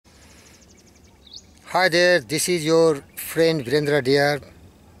Hi there, this is your friend Virendra dear.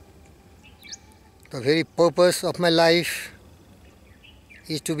 The very purpose of my life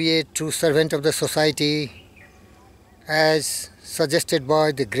is to be a true servant of the society as suggested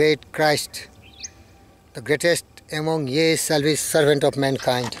by the great Christ, the greatest among ye salvage servant of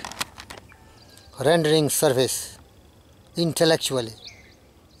mankind, rendering service intellectually,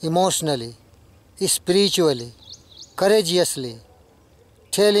 emotionally, spiritually, courageously,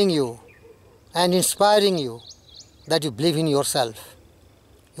 telling you and inspiring you that you believe in yourself.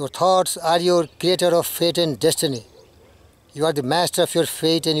 Your thoughts are your creator of fate and destiny. You are the master of your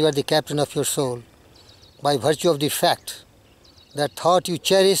fate and you are the captain of your soul. By virtue of the fact that thought you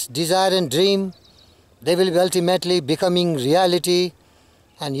cherish, desire and dream, they will be ultimately becoming reality,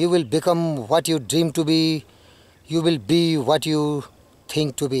 and you will become what you dream to be. You will be what you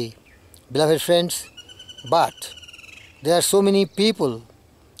think to be. Beloved friends, but there are so many people,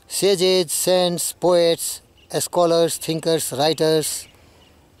 sages, saints, poets, scholars, thinkers, writers,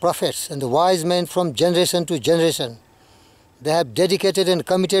 prophets, and the wise men from generation to generation. They have dedicated and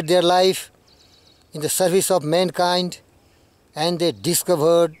committed their life in the service of mankind, and they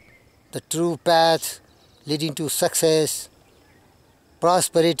discovered the true path leading to success,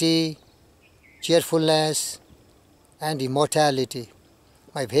 prosperity, cheerfulness, and immortality.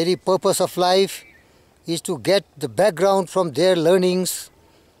 My very purpose of life is to get the background from their learnings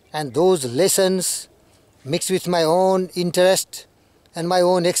and those lessons mixed with my own interest and my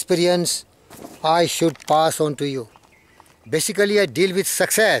own experience I should pass on to you. Basically, I deal with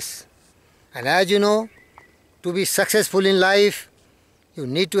success. And as you know, to be successful in life, you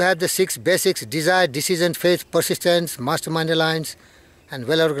need to have the 6 basics: desire, decision, faith, persistence, mastermind alliance, and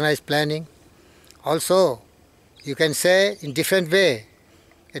well-organized planning. Also, you can say in different way,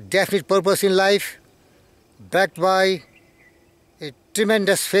 a definite purpose in life backed by a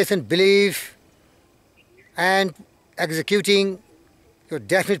tremendous faith and belief, and executing your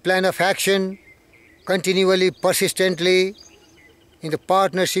definite plan of action continually, persistently, in the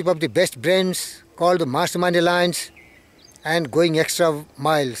partnership of the best brains called the mastermind alliance, and going extra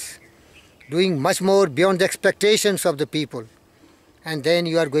miles, doing much more beyond the expectations of the people, and then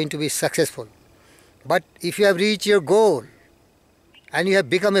you are going to be successful. But if you have reached your goal and you have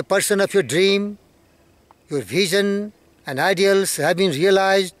become a person of your dream, your vision and ideals have been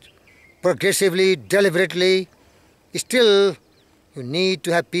realized progressively, deliberately, still you need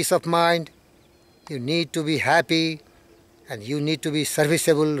to have peace of mind, you need to be happy, and you need to be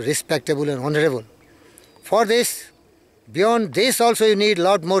serviceable, respectable and honorable. For this, beyond this also you need a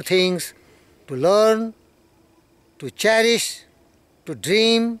lot more things to learn, to cherish, to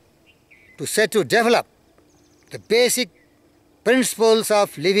dream, to set to develop the basic principles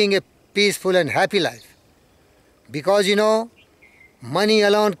of living a peaceful and happy life. Because you know, money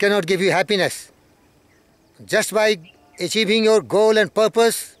alone cannot give you happiness. Just by achieving your goal and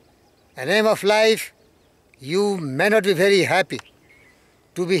purpose and aim of life, you may not be very happy.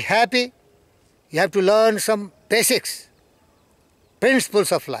 To be happy, you have to learn some basics,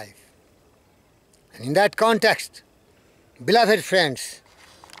 principles of life. And in that context, beloved friends,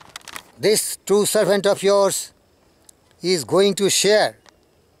 this true servant of yours is going to share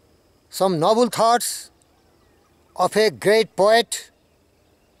some noble thoughts of a great poet,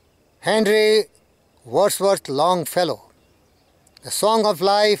 Henry Wordsworth Longfellow, the Song of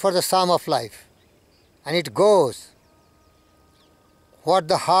Life or the Psalm of Life. And it goes, what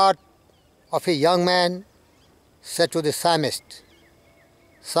the heart of a young man said to the psalmist,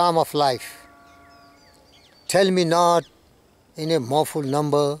 Psalm of Life. Tell me not in a mournful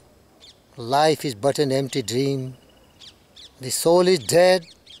number, life is but an empty dream. The soul is dead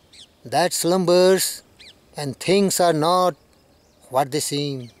that slumbers, and things are not what they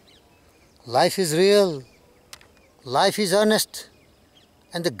seem. Life is real, life is earnest,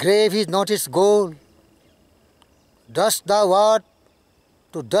 and the grave is not its goal. Dust thou art,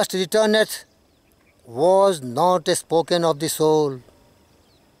 to dust returneth, was not spoken of the soul.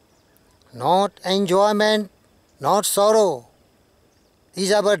 Not enjoyment, not sorrow,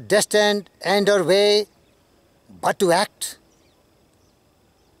 is our destined end or way, but to act.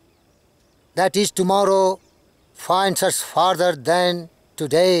 That is tomorrow finds us farther than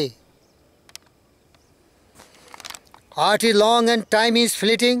today. Art is long and time is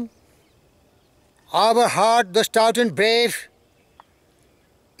fleeting. Our heart, though stout and brave,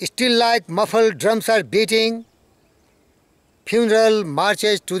 still like muffled drums are beating, funeral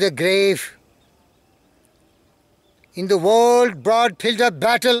marches to the grave. In the world broad field of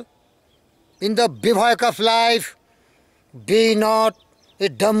battle, in the bivouac of life, be not a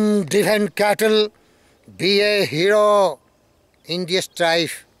dumb driven cattle, be a hero in the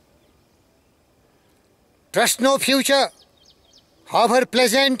strife. Trust no future, however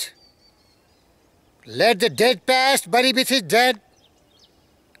pleasant. Let the dead past bury with his dead.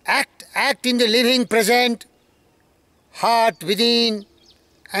 Act in the living present. Heart within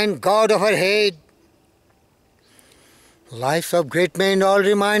and God overhead. Lives of great men all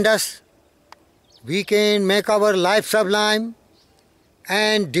remind us we can make our life sublime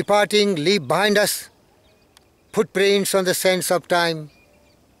and departing leave behind us footprints on the sands of time.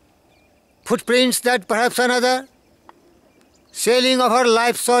 Footprints that perhaps another, sailing over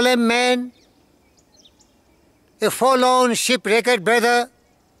life's solemn man, a forlorn shipwrecked brother,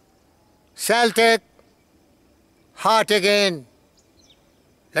 shall take heart again.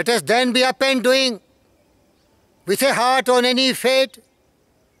 Let us then be up and doing, with a heart on any fate,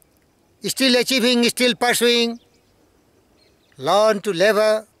 still achieving, still pursuing, learn to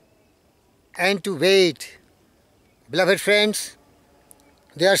labor and to wait. Beloved friends,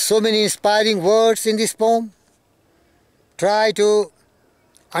 there are so many inspiring words in this poem. Try to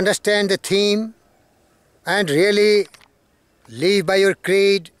understand the theme and really live by your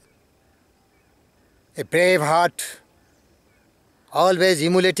creed. A brave heart, always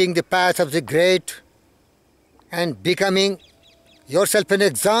emulating the path of the great and becoming yourself an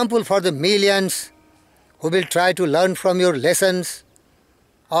example for the millions who will try to learn from your lessons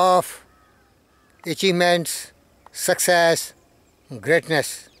of achievements, success,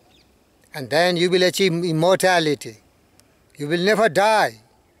 greatness. And then you will achieve immortality. You will never die.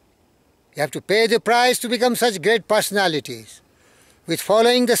 You have to pay the price to become such great personalities with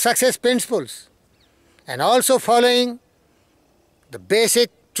following the success principles and also following the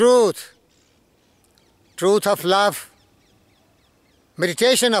basic truth of love,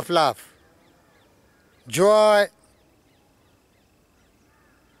 meditation of love, joy,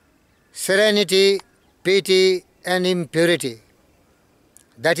 serenity, pity, and impurity.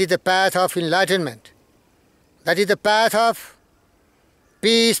 That is the path of enlightenment. That is the path of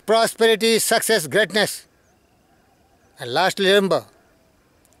peace, prosperity, success, greatness. And lastly, remember,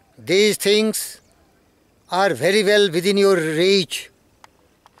 these things are very well within your reach,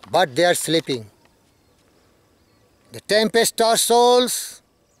 but they are sleeping. The tempest-tossed souls,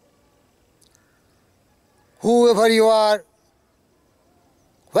 whoever you are,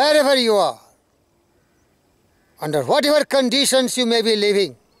 wherever you are, under whatever conditions you may be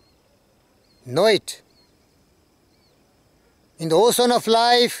living, know it. In the ocean of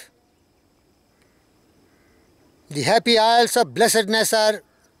life, the happy isles of blessedness are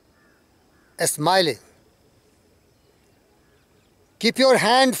smiling. Keep your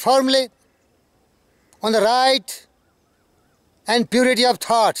hand firmly on the right and purity of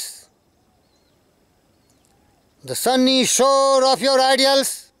thoughts. The sunny shore of your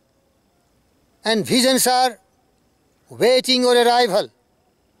ideals and visions are waiting your arrival.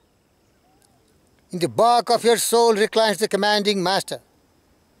 In the bark of your soul reclines the commanding master.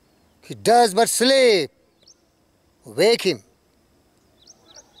 He does but sleep. Wake him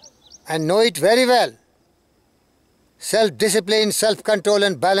and know it very well. Self-discipline, self-control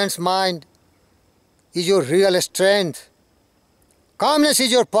and balanced mind is your real strength. Calmness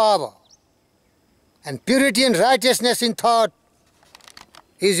is your power. And purity and righteousness in thought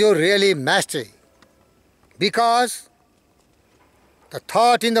is your really mastery. Because the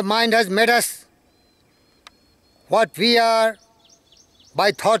thought in the mind has made us what we are.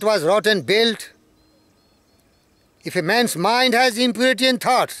 By thought was wrought and built. If a man's mind has impurity in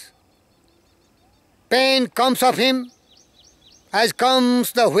thoughts, pain comes of him as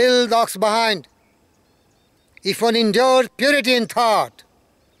comes the wheeled ox behind. If one endures purity in thought,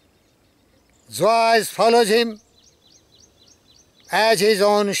 joy follows him as his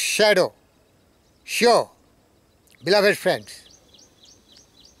own shadow. Sure, beloved friends,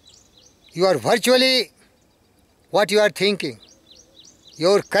 you are virtually what you are thinking.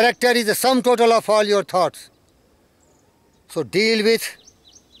 Your character is the sum total of all your thoughts. So deal with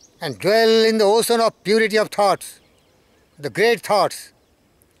and dwell in the ocean of purity of thoughts, the great thoughts,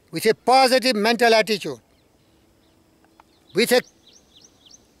 with a positive mental attitude, with a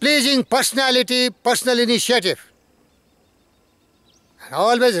pleasing personality, personal initiative, and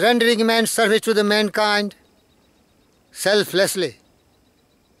always rendering man's service to the mankind selflessly,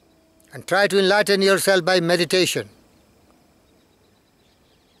 and try to enlighten yourself by meditation.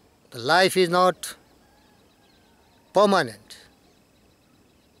 The life is not permanent.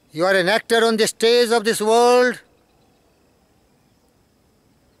 You are an actor on the stage of this world.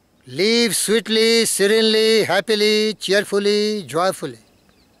 Live sweetly, serenely, happily, cheerfully, joyfully,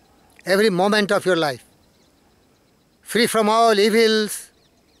 every moment of your life, free from all evils,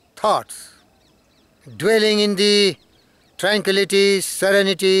 thoughts, dwelling in the tranquility,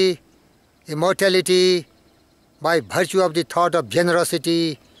 serenity, immortality, by virtue of the thought of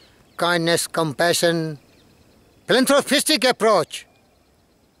generosity, kindness, compassion, philanthropistic approach,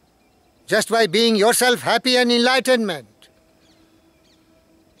 just by being yourself happy and enlightenment,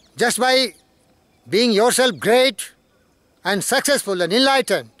 just by being yourself great and successful and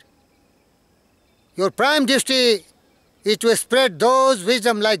enlightened. Your prime duty is to spread those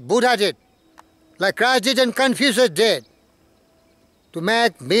wisdom like Buddha did, like Christ did and Confucius did, to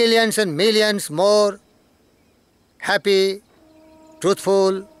make millions and millions more happy,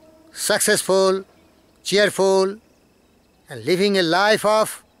 truthful, successful, cheerful, and living a life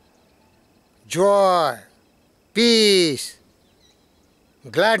of joy, peace,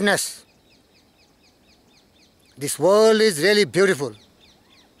 gladness. This world is really beautiful.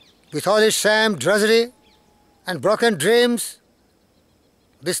 With all its sham, drudgery, and broken dreams,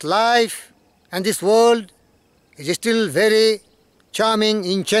 this life and this world is still very charming,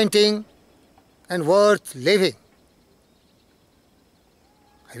 enchanting, and worth living.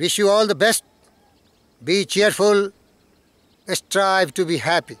 I wish you all the best. Be cheerful, strive to be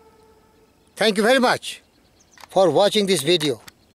happy. Thank you very much for watching this video.